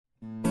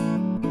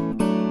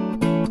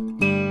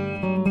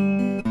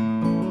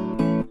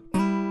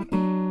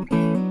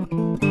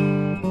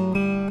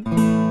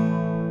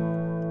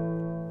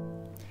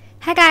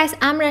guys,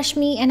 I'm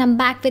Rashmi and I'm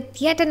back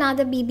with yet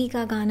another BB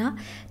ka Gana.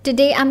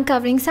 Today I'm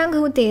covering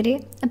Hoon Tere,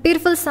 a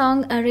beautiful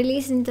song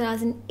released in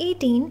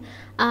 2018.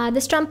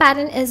 The strum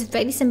pattern is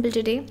very simple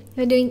today.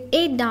 We're doing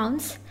 8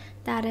 downs.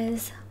 That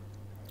is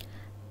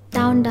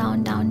down,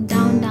 down, down,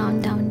 down, down,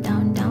 down,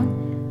 down, down,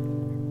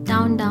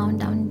 down, down,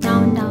 down,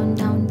 down, down,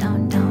 down,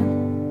 down, down.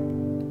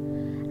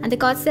 And the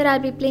chords that I'll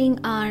be playing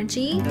are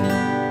G,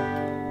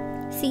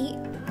 C,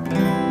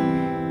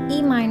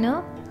 E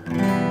minor,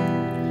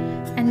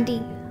 and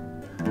D.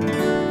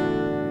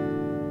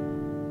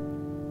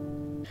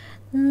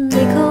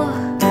 देखो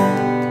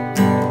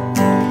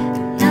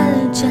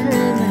हलचल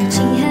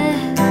मची है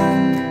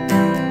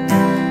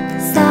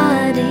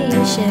सारे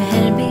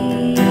शहर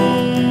में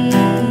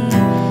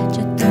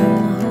जो तुम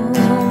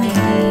हो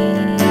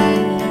मेरे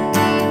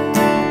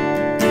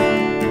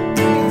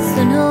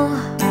सुनो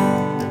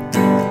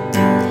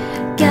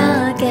क्या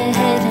कह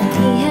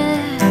रही है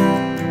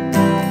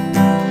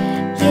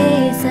ये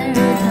सर्द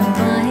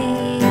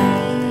हवाएं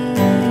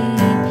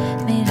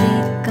मेरे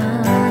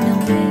कानों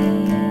में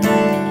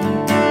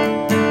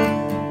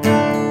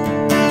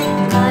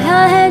आया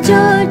है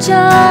जो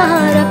चाह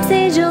रब से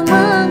जो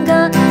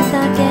मांगा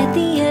ता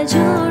कहती है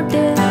झूठ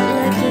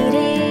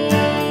लकीरें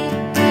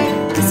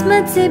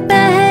किस्मत से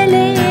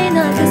पहले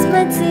ना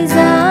किस्मत से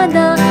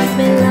ज्यादा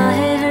मिला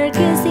है हर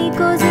किसी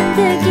को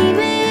जिंदगी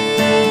में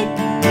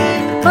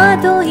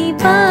बातों ही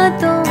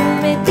बातों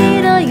में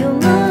तेरा यूं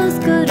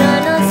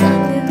मुस्कुराना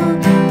संग हूँ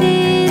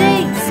तेरे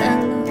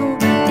संग हूँ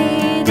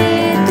तेरे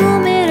तू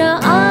मेरा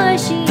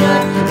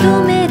आशियान तू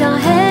मेरा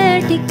है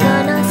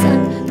ठिकाना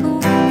संग हूँ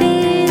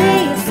तेरे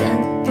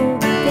संग हूँ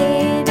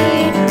तेरे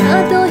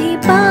बातों ही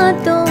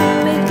बातों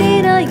में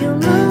तेरा यूं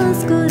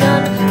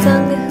मुस्कुराना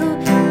संग हूँ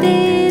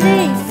तेरे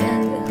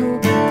संग हूँ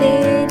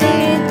तेरे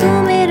तू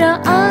मेरा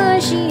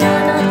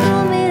आशियाना तू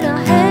मेरा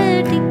है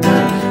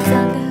ठिकाना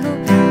संग हूँ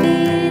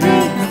तेरे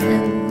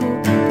संग हूँ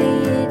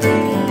तेरे.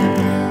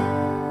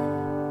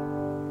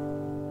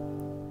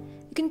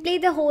 You can play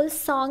the whole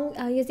song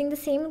using the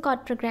same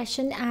chord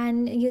progression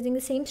and using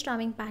the same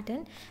strumming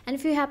pattern. And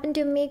if you happen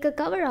to make a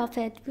cover of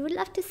it, we would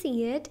love to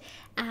see it.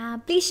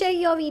 Please share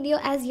your video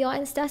as your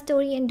Insta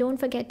story and don't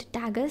forget to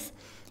tag us.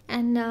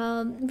 And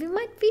we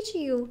might feature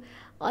you.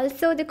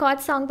 Also, the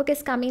Chords songbook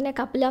is coming in a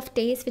couple of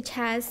days, which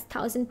has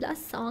 1,000+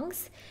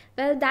 songs.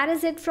 Well, that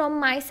is it from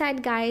my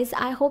side, guys.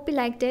 I hope you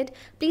liked it.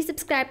 Please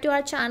subscribe to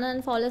our channel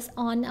and follow us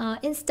on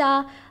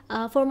Insta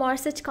for more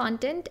such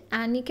content.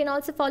 And you can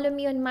also follow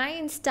me on my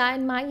Insta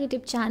and my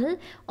YouTube channel.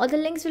 All the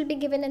links will be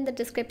given in the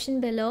description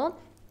below.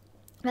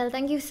 Well,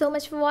 thank you so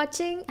much for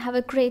watching. Have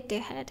a great day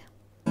ahead.